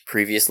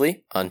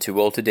Previously on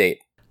Too Old to Date.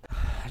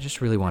 I just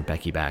really want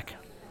Becky back.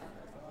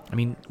 I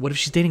mean, what if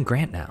she's dating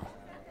Grant now?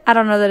 I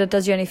don't know that it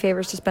does you any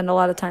favors to spend a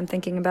lot of time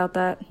thinking about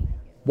that.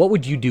 What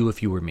would you do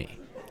if you were me?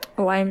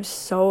 Oh, I'm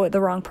so the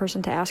wrong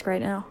person to ask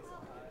right now.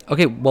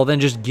 Okay, well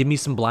then just give me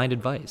some blind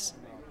advice.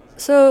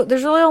 So,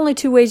 there's really only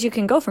two ways you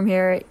can go from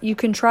here. You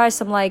can try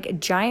some,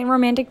 giant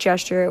romantic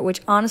gesture, which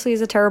honestly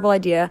is a terrible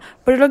idea,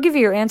 but it'll give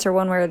you your answer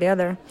one way or the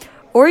other.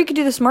 Or you could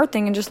do the smart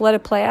thing and just let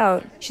it play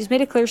out. She's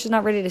made it clear she's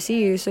not ready to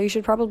see you, so you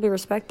should probably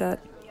respect that.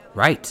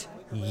 Right.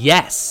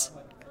 Yes.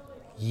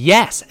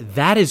 Yes,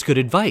 that is good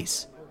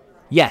advice.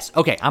 Yes,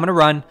 okay, I'm gonna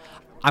run.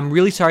 I'm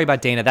really sorry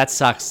about Dana, that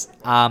sucks.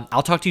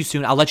 I'll talk to you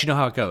soon. I'll let you know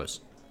how it goes.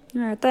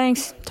 Alright,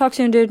 thanks. Talk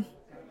soon, dude.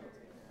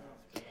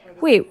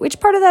 Wait, which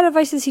part of that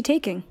advice is he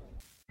taking?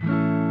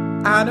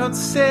 I don't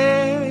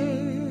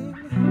sing,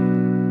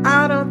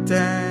 I don't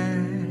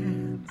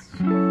dance,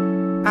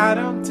 I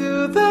don't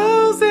do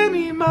those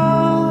anymore.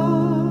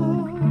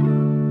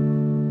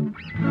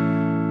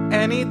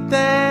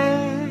 Anything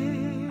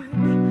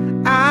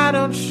I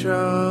don't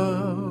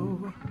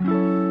show,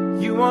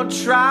 you won't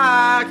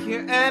try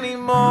here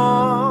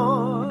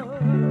anymore.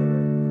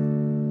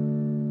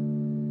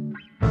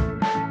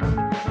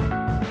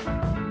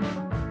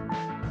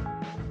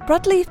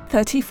 Bradley,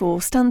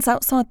 34, stands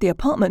outside the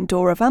apartment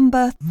door of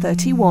Amber,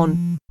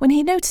 31, when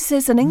he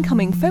notices an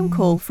incoming phone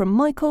call from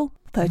Michael,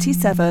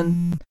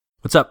 37.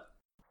 What's up?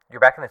 You're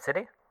back in the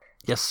city?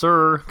 Yes,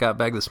 sir. Got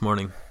back this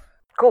morning.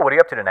 Cool, what are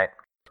you up to tonight?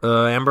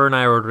 Amber and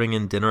I are ordering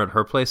in dinner at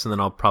her place, and then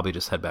I'll probably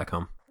just head back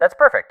home. That's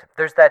perfect.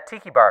 There's that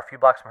tiki bar a few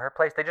blocks from her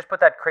place. They just put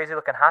that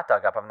crazy-looking hot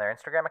dog up on their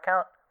Instagram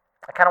account.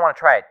 I kind of want to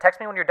try it. Text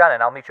me when you're done,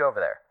 and I'll meet you over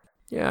there.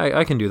 Yeah,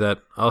 I can do that.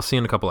 I'll see you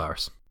in a couple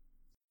hours.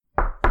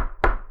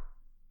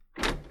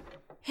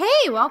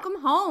 Hey,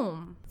 welcome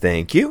home.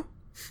 Thank you.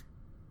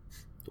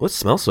 What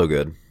smells so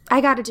good?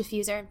 I got a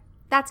diffuser.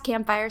 That's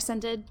campfire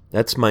scented.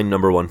 That's my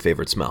number one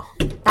favorite smell.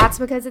 That's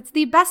because it's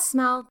the best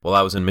smell. While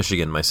I was in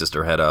Michigan, my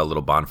sister had a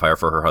little bonfire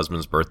for her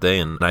husband's birthday,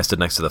 and I stood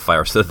next to the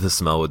fire so that the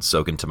smell would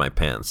soak into my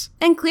pants.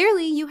 And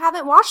clearly, you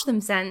haven't washed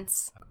them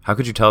since. How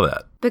could you tell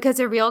that?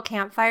 Because a real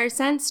campfire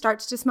scent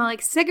starts to smell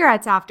like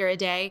cigarettes after a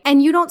day,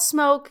 and you don't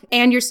smoke,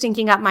 and you're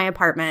stinking up my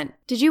apartment.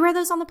 Did you wear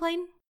those on the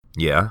plane?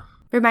 Yeah.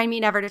 Remind me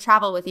never to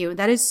travel with you.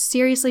 That is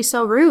seriously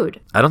so rude.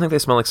 I don't think they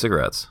smell like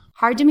cigarettes.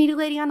 Hard to meet a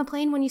lady on a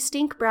plane when you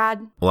stink,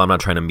 Brad. Well, I'm not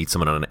trying to meet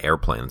someone on an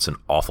airplane. It's an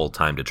awful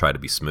time to try to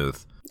be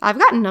smooth. I've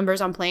gotten numbers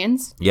on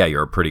planes. Yeah,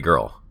 you're a pretty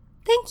girl.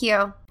 Thank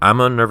you.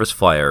 I'm a nervous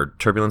flyer.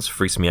 Turbulence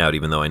freaks me out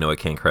even though I know I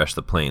can't crash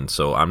the plane,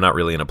 so I'm not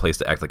really in a place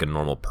to act like a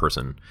normal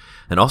person.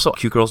 And also,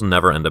 cute girls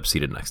never end up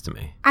seated next to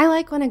me. I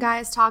like when a guy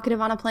is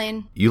talkative on a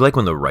plane. You like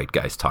when the right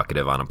guy's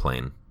talkative on a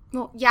plane.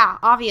 Well, yeah,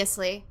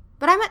 obviously.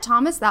 But I met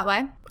Thomas that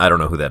way. I don't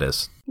know who that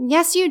is.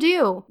 Yes, you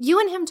do.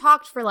 You and him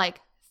talked for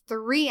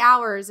 3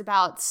 hours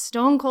about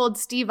Stone Cold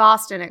Steve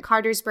Austin at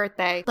Carter's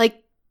birthday,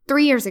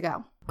 3 years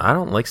ago. I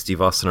don't like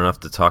Steve Austin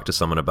enough to talk to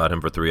someone about him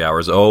for 3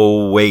 hours.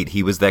 Oh, wait,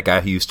 he was that guy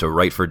who used to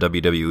write for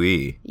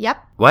WWE.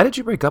 Yep. Why did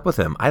you break up with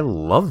him? I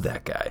love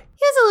that guy.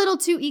 He was a little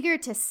too eager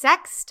to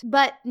sext,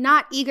 but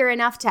not eager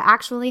enough to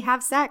actually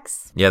have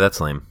sex. Yeah,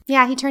 that's lame.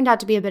 Yeah, he turned out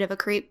to be a bit of a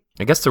creep.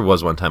 I guess there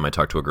was one time I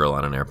talked to a girl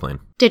on an airplane.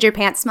 Did your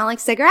pants smell like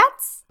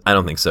cigarettes? I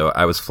don't think so.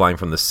 I was flying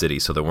from the city,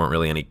 so there weren't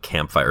really any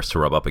campfires to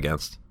rub up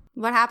against.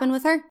 What happened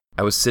with her?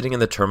 I was sitting in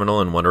the terminal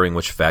and wondering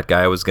which fat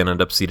guy I was going to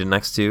end up seated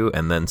next to,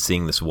 and then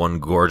seeing this one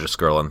gorgeous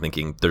girl and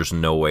thinking, there's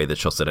no way that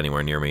she'll sit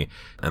anywhere near me.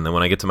 And then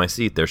when I get to my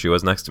seat, there she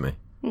was next to me.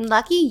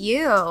 Lucky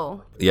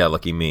you. Yeah,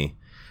 lucky me.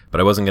 But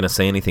I wasn't going to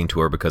say anything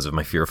to her because of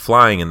my fear of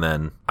flying, and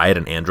then I had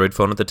an Android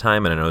phone at the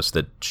time, and I noticed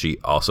that she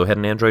also had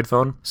an Android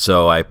phone.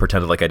 So I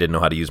pretended like I didn't know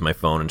how to use my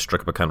phone and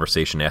struck up a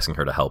conversation asking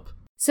her to help.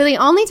 So the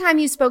only time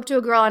you spoke to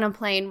a girl on a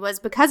plane was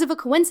because of a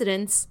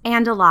coincidence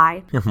and a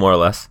lie. More or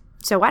less.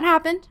 So what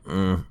happened?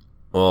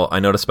 Well, I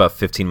noticed about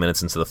 15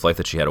 minutes into the flight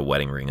that she had a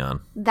wedding ring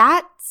on.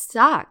 That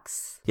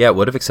sucks. Yeah, it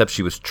would have, except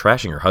she was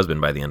trashing her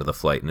husband by the end of the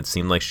flight, and it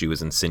seemed like she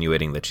was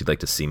insinuating that she'd like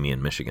to see me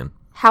in Michigan.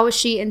 How was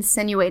she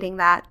insinuating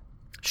that?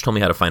 She told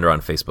me how to find her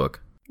on Facebook.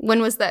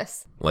 When was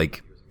this?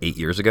 8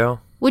 years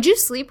ago? Would you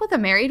sleep with a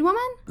married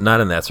woman?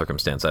 Not in that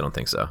circumstance, I don't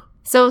think so.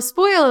 So,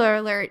 spoiler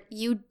alert,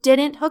 you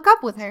didn't hook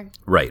up with her.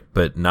 Right,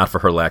 but not for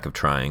her lack of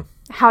trying.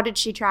 How did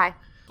she try?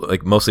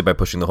 Mostly by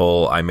pushing the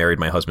whole, I married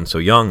my husband so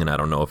young and I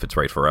don't know if it's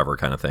right forever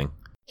kind of thing.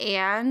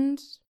 And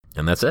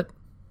that's it.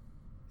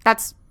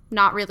 That's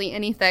not really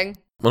anything.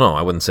 Well, no,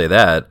 I wouldn't say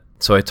that.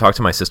 So I talked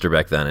to my sister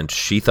back then, and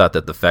she thought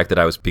that the fact that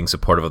I was being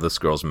supportive of this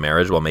girl's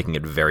marriage while making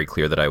it very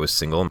clear that I was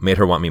single made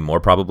her want me more,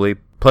 probably.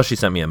 Plus, she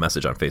sent me a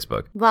message on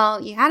Facebook. Well,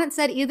 you hadn't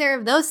said either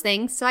of those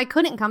things, so I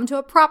couldn't come to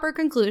a proper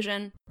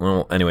conclusion.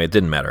 Well, anyway, it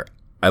didn't matter.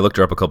 I looked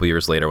her up a couple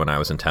years later when I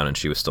was in town and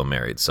she was still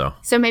married, so...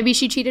 So maybe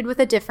she cheated with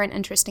a different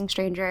interesting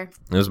stranger.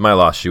 It was my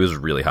loss. She was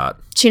really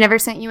hot. She never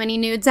sent you any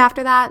nudes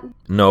after that?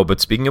 No, but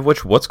speaking of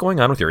which, what's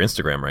going on with your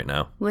Instagram right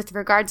now? With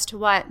regards to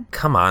what?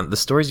 Come on, the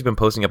stories you've been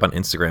posting up on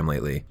Instagram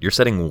lately. You're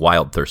setting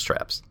wild thirst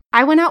traps.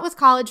 I went out with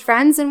college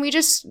friends and we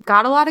just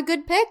got a lot of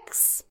good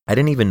pics. I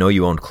didn't even know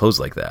you owned clothes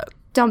like that.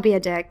 Don't be a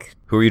dick.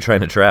 Who are you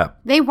trying to trap?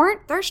 They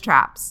weren't thirst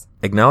traps.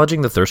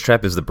 Acknowledging the thirst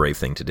trap is the brave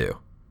thing to do.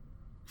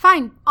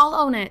 Fine, I'll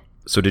own it.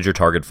 So did your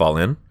target fall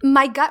in?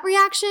 My gut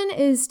reaction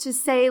is to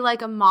say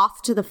like a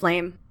moth to the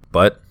flame.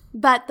 But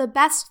the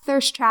best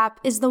thirst trap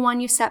is the one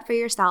you set for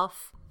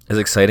yourself. as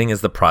exciting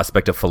as the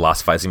prospect of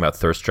philosophizing about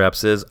thirst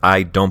traps is,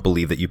 I don't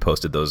believe that you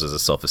posted those as a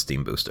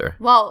self-esteem booster.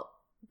 Well,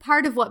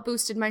 part of what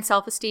boosted my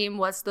self-esteem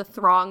was the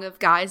throng of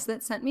guys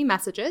that sent me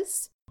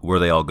messages. Were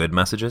they all good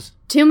messages?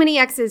 Too many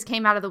exes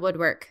came out of the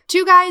woodwork.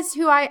 2 guys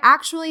who I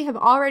actually have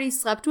already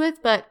slept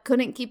with but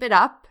couldn't keep it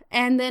up.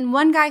 And then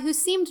 1 guy who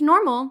seemed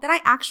normal that I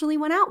actually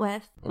went out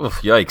with.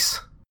 Oof, yikes.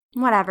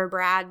 Whatever,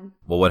 Brad.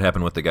 Well, what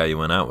happened with the guy you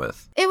went out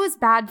with? It was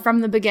bad from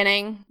the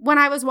beginning. When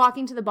I was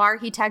walking to the bar,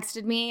 he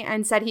texted me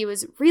and said he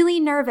was really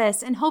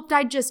nervous and hoped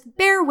I'd just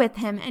bear with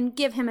him and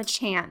give him a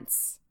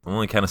chance.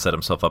 Well, he kind of set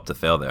himself up to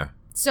fail there.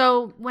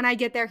 So when I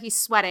get there, he's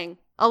sweating.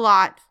 A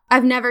lot.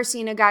 I've never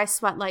seen a guy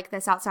sweat like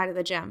this outside of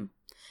the gym.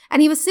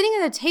 And he was sitting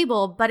at a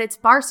table, but it's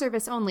bar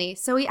service only,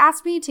 so he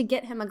asked me to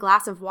get him a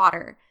glass of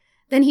water.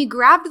 Then he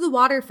grabbed the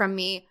water from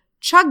me,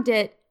 chugged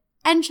it,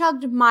 and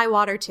chugged my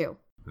water too.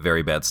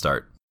 Very bad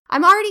start.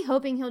 I'm already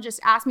hoping he'll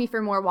just ask me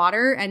for more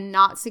water and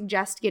not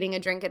suggest getting a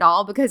drink at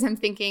all because I'm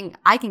thinking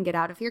I can get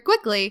out of here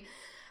quickly.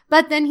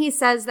 But then he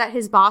says that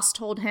his boss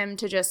told him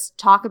to just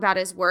talk about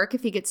his work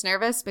if he gets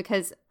nervous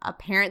because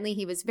apparently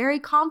he was very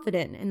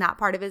confident in that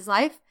part of his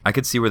life. I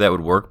could see where that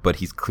would work, but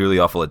he's clearly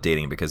awful at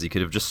dating because he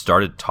could have just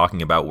started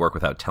talking about work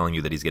without telling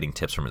you that he's getting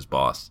tips from his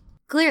boss.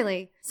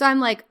 Clearly. So I'm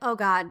like, oh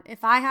God,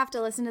 if I have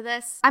to listen to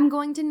this, I'm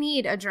going to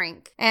need a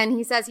drink. And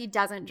he says he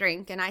doesn't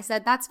drink. And I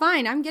said, that's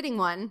fine. I'm getting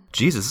one.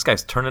 Jesus, this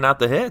guy's turning out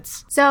the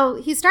hits. So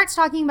he starts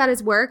talking about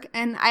his work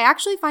and I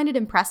actually find it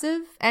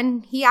impressive.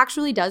 And he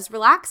actually does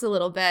relax a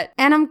little bit.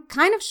 And I'm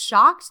kind of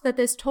shocked that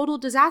this total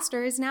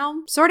disaster is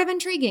now sort of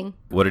intriguing.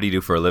 What did he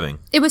do for a living?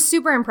 It was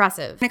super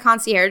impressive. A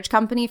concierge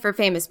company for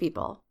famous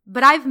people.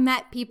 But I've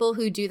met people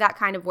who do that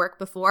kind of work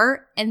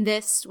before, and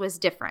this was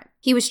different.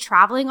 He was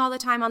traveling all the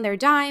time on their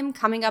dime,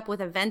 coming up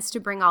with events to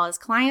bring all his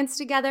clients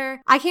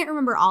together. I can't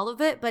remember all of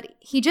it, but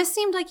he just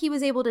seemed like he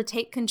was able to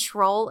take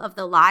control of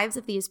the lives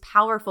of these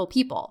powerful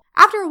people.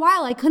 After a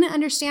while, I couldn't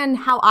understand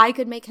how I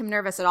could make him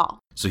nervous at all.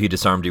 So he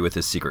disarmed you with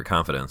his secret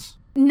confidence.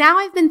 Now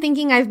I've been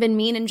thinking I've been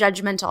mean and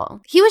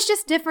judgmental. He was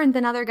just different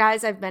than other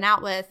guys I've been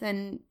out with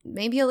and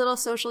maybe a little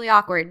socially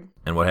awkward.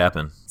 And what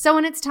happened? So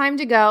when it's time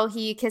to go,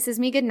 he kisses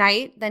me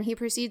goodnight. Then he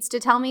proceeds to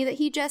tell me that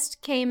he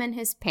just came in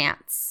his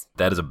pants.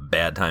 That is a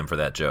bad time for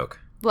that joke.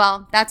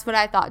 Well, that's what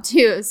I thought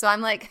too. So I'm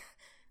like,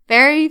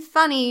 very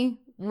funny,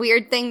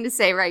 weird thing to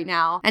say right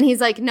now. And he's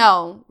like,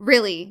 no,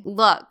 really,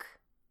 look.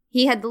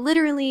 He had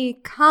literally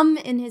come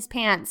in his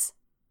pants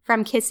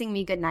from kissing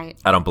me goodnight.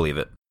 I don't believe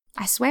it.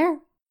 I swear.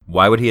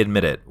 Why would he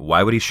admit it?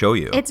 Why would he show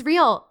you? It's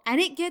real,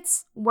 and it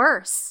gets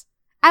worse.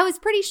 I was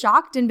pretty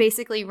shocked and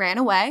basically ran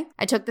away.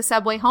 I took the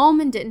subway home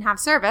and didn't have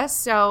service,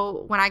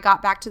 so when I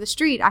got back to the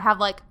street, I have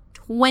like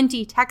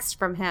 20 texts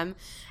from him,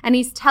 and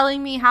he's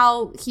telling me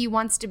how he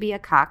wants to be a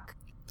cuck.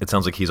 It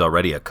sounds like he's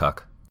already a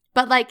cuck.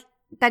 But like,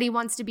 that he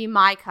wants to be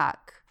my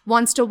cuck.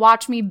 Wants to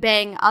watch me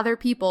bang other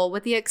people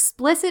with the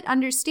explicit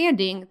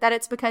understanding that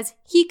it's because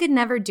he could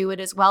never do it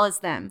as well as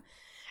them.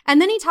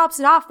 And then he tops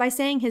it off by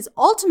saying his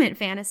ultimate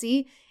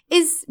fantasy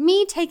is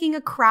me taking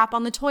a crap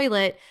on the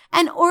toilet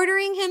and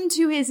ordering him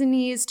to his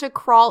knees to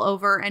crawl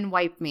over and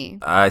wipe me.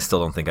 I still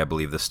don't think I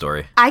believe this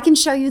story. I can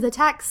show you the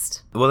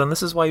text. Well, then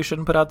this is why you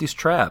shouldn't put out these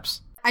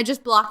traps. I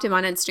just blocked him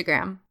on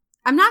Instagram.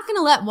 I'm not going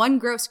to let one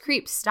gross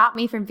creep stop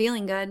me from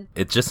feeling good.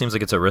 It just seems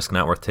like it's a risk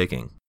not worth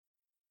taking.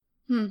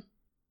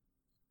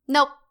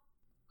 Nope.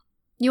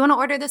 You want to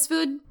order this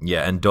food?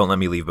 Yeah, and don't let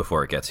me leave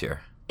before it gets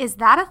here. Is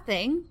that a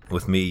thing?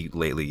 With me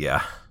lately,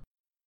 yeah.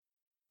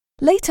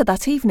 Later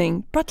that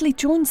evening, Bradley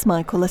joins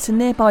Michael at a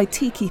nearby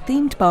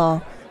tiki-themed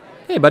bar.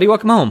 Hey, buddy,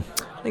 welcome home.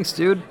 Thanks,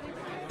 dude.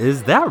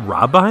 Is that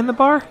Rob behind the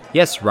bar?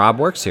 Yes, Rob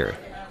works here.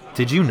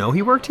 Did you know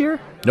he worked here?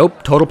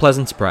 Nope, total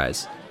pleasant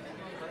surprise.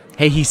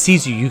 Hey, he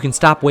sees you. You can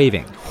stop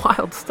waving.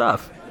 Wild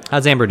stuff.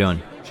 How's Amber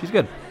doing? She's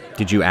good.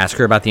 Did you ask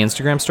her about the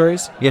Instagram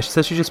stories? Yeah, she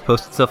says she just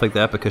posted stuff like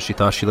that because she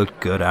thought she looked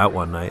good out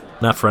one night.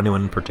 Not for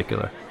anyone in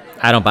particular.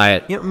 I don't buy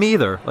it. You know, me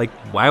either. Like,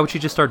 why would she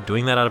just start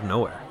doing that out of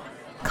nowhere?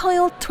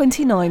 Kyle,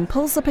 29,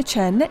 pulls up a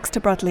chair next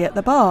to Bradley at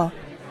the bar.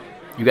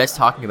 You guys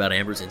talking about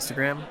Amber's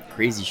Instagram?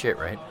 Crazy shit,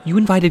 right? You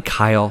invited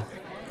Kyle.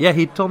 Yeah,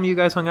 he told me you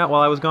guys hung out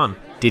while I was gone.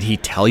 Did he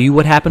tell you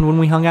what happened when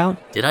we hung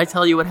out? Did I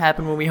tell you what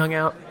happened when we hung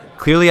out?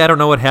 Clearly, I don't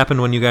know what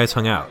happened when you guys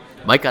hung out.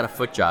 Mike got a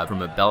foot job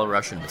from a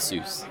Belarusian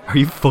masseuse. Are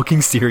you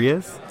fucking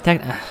serious?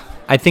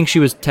 I think she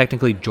was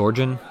technically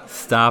Georgian.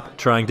 Stop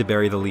trying to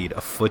bury the lead.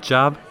 A foot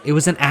job? It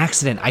was an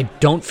accident. I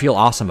don't feel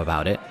awesome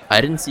about it. I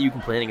didn't see you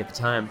complaining at the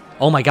time.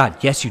 Oh my god,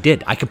 yes you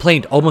did. I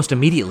complained almost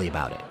immediately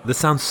about it. This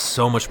sounds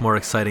so much more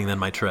exciting than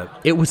my trip.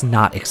 It was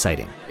not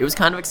exciting. It was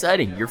kind of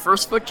exciting. Your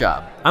first foot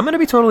job. I'm gonna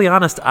be totally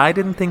honest, I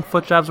didn't think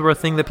foot jobs were a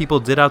thing that people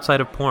did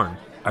outside of porn.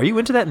 Are you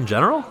into that in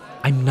general?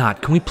 I'm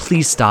not. Can we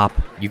please stop?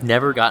 You've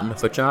never gotten a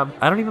foot job?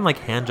 I don't even like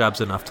hand jobs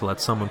enough to let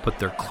someone put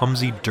their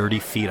clumsy, dirty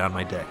feet on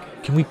my dick.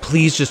 Can we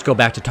please just go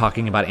back to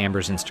talking about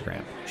Amber's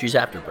Instagram? She's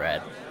after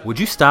Brad. Would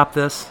you stop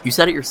this? You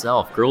said it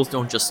yourself. Girls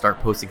don't just start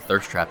posting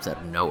thirst traps out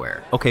of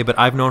nowhere. Okay, but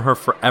I've known her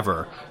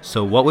forever,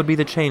 so what would be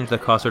the change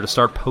that caused her to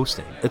start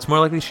posting? It's more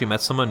likely she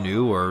met someone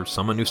new or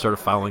someone new started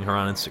following her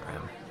on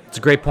Instagram. It's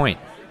a great point.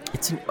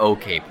 It's an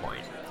okay point.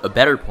 A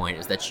better point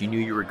is that she knew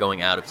you were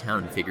going out of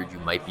town and figured you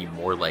might be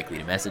more likely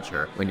to message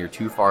her when you're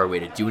too far away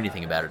to do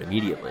anything about it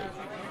immediately.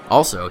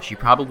 Also, she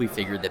probably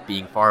figured that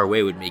being far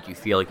away would make you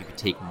feel like you could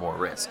take more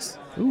risks.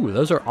 Ooh,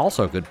 those are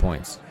also good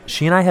points.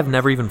 She and I have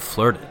never even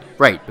flirted.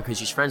 Right, because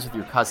she's friends with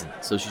your cousin,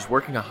 so she's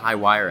working a high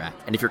wire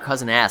act, and if your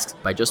cousin asks,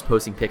 by just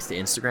posting pics to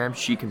Instagram,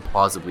 she can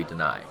plausibly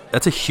deny.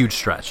 That's a huge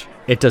stretch.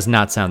 It does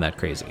not sound that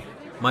crazy.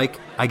 Mike,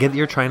 I get that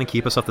you're trying to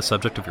keep us off the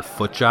subject of your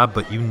foot job,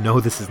 but you know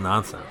this is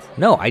nonsense.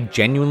 No, I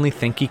genuinely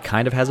think he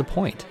kind of has a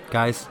point.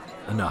 Guys,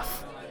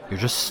 enough. You're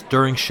just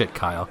stirring shit,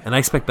 Kyle, and I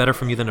expect better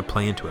from you than to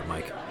play into it,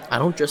 Mike. I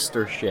don't just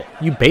stir shit.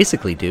 You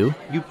basically do.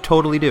 You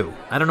totally do.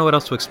 I don't know what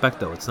else to expect,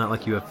 though. It's not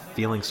like you have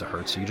feelings to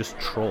hurt, so you just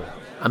troll.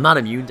 I'm not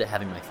immune to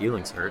having my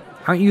feelings hurt.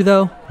 Aren't you,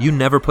 though? You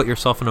never put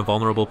yourself in a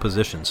vulnerable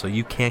position, so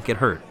you can't get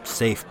hurt.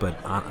 Safe,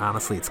 but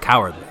honestly, it's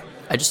cowardly.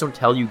 I just don't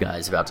tell you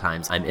guys about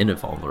times I'm in a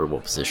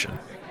vulnerable position.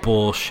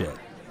 Bullshit.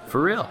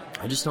 For real.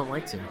 I just don't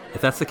like to.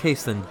 If that's the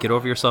case, then get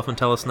over yourself and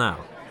tell us now.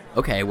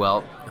 Okay,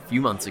 well, a few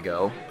months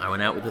ago, I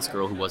went out with this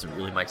girl who wasn't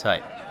really my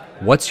type.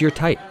 What's your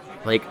type?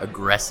 Like,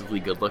 aggressively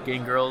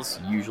good-looking girls,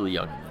 usually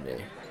younger than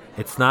me.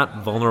 It's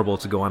not vulnerable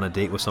to go on a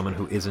date with someone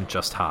who isn't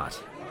just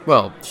hot.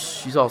 Well,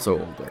 she's also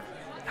older.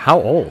 How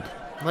old?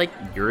 Like,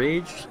 your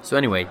age? So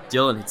anyway,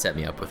 Dylan had set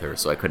me up with her,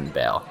 so I couldn't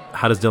bail.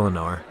 How does Dylan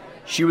know her?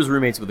 She was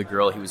roommates with a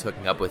girl he was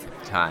hooking up with at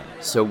the time.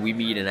 So we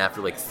meet, and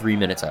after like 3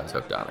 minutes, I was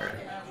hooked on her.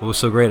 What was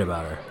so great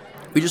about her?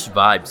 We just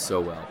vibed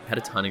so well, had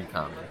a ton in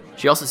common.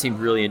 She also seemed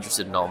really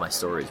interested in all my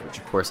stories, which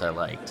of course I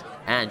liked.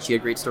 And she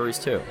had great stories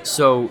too.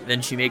 So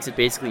then she makes it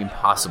basically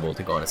impossible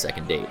to go on a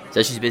second date.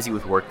 Says she's busy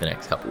with work the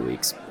next couple of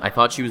weeks. I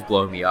thought she was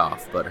blowing me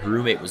off, but her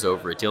roommate was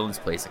over at Dylan's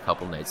place a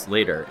couple nights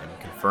later and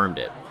confirmed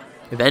it.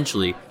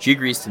 Eventually, she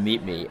agrees to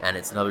meet me, and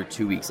it's another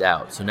 2 weeks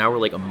out, so now we're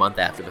like a month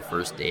after the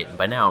first date, and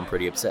by now I'm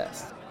pretty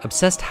obsessed.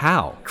 Obsessed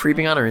how?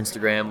 Creeping on her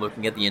Instagram,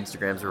 looking at the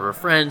Instagrams of her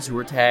friends who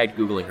were tagged,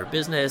 Googling her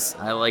business,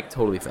 I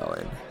totally fell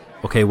in.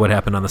 Okay, what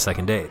happened on the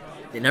second date?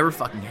 It never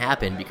fucking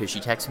happened because she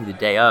texts me the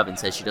day of and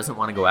says she doesn't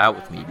want to go out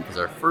with me because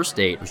our first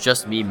date was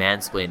just me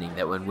mansplaining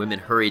that when women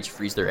her age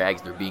freeze their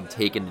eggs, they're being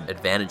taken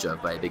advantage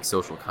of by a big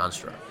social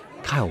construct.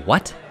 Kyle,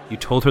 what? You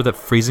told her that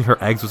freezing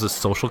her eggs was a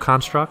social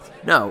construct?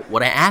 No,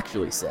 what I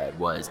actually said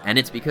was, and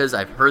it's because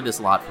I've heard this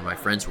a lot from my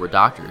friends who are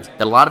doctors,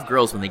 that a lot of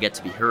girls when they get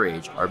to be her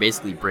age are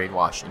basically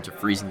brainwashed into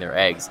freezing their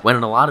eggs, when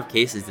in a lot of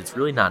cases it's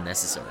really not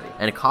necessary.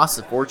 And it costs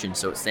a fortune,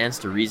 so it stands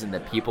to reason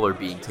that people are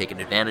being taken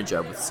advantage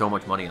of with so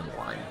much money on the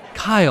line.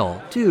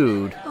 Kyle,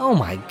 dude, oh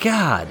my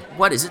god.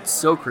 What, is it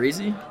so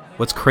crazy?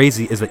 What's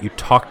crazy is that you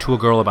talked to a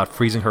girl about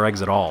freezing her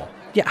eggs at all.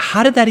 Yeah,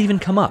 how did that even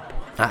come up?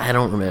 I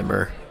don't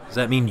remember. Does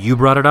that mean you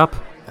brought it up?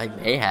 I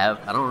may have.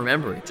 I don't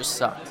remember. It just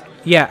sucked.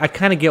 Yeah, I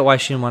kind of get why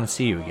she didn't want to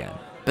see you again.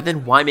 But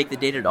then why make the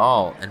date at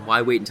all? And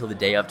why wait until the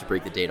day of to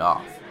break the date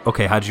off?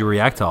 Okay, how'd you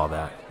react to all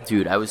that?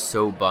 Dude, I was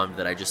so bummed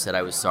that I just said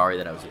I was sorry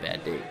that I was a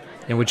bad date.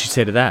 And what'd she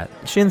say to that?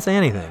 She didn't say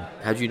anything.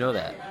 How'd you know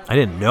that? I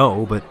didn't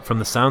know, but from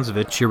the sounds of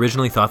it, she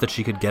originally thought that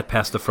she could get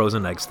past the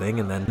frozen eggs thing,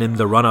 and then in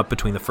the run-up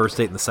between the first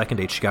date and the second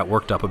date, she got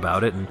worked up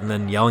about it, and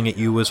then yelling at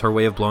you was her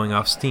way of blowing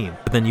off steam.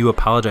 But then you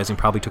apologizing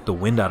probably took the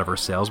wind out of her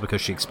sails because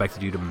she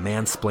expected you to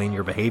mansplain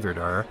your behavior to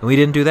her. And we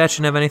didn't do that, she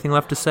didn't have anything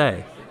left to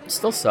say. It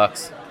still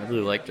sucks. I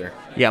really liked her.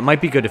 Yeah, it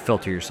might be good to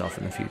filter yourself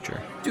in the future.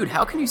 Dude,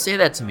 how can you say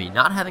that to me?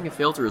 Not having a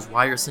filter is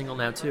why you're single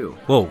now, too.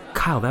 Whoa,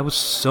 Kyle, that was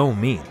so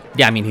mean.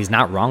 Yeah, I mean, he's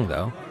not wrong,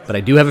 though. But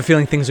I do have a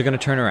feeling things are going to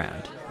turn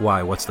around.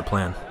 Why? What's the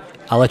plan?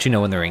 I'll let you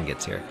know when the ring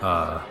gets here.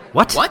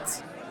 What?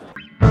 What?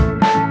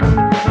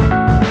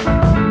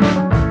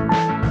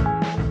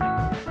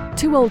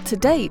 Too Old to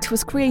Date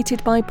was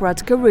created by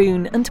Brad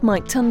Garoon and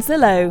Mike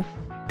Tanzillo.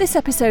 This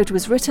episode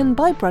was written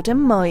by Brad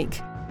and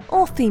Mike.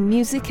 Our theme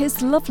music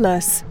is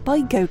Loveless by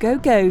Go Go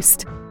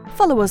Ghost.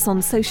 Follow us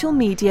on social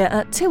media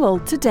at Too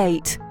Old to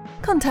Date.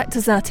 Contact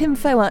us at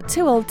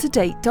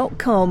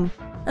info@toooldtodate.com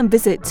and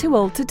visit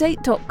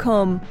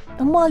toooldtodate.com.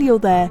 And while you're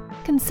there,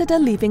 consider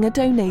leaving a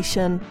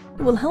donation.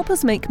 It will help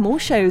us make more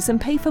shows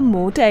and pay for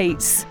more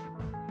dates.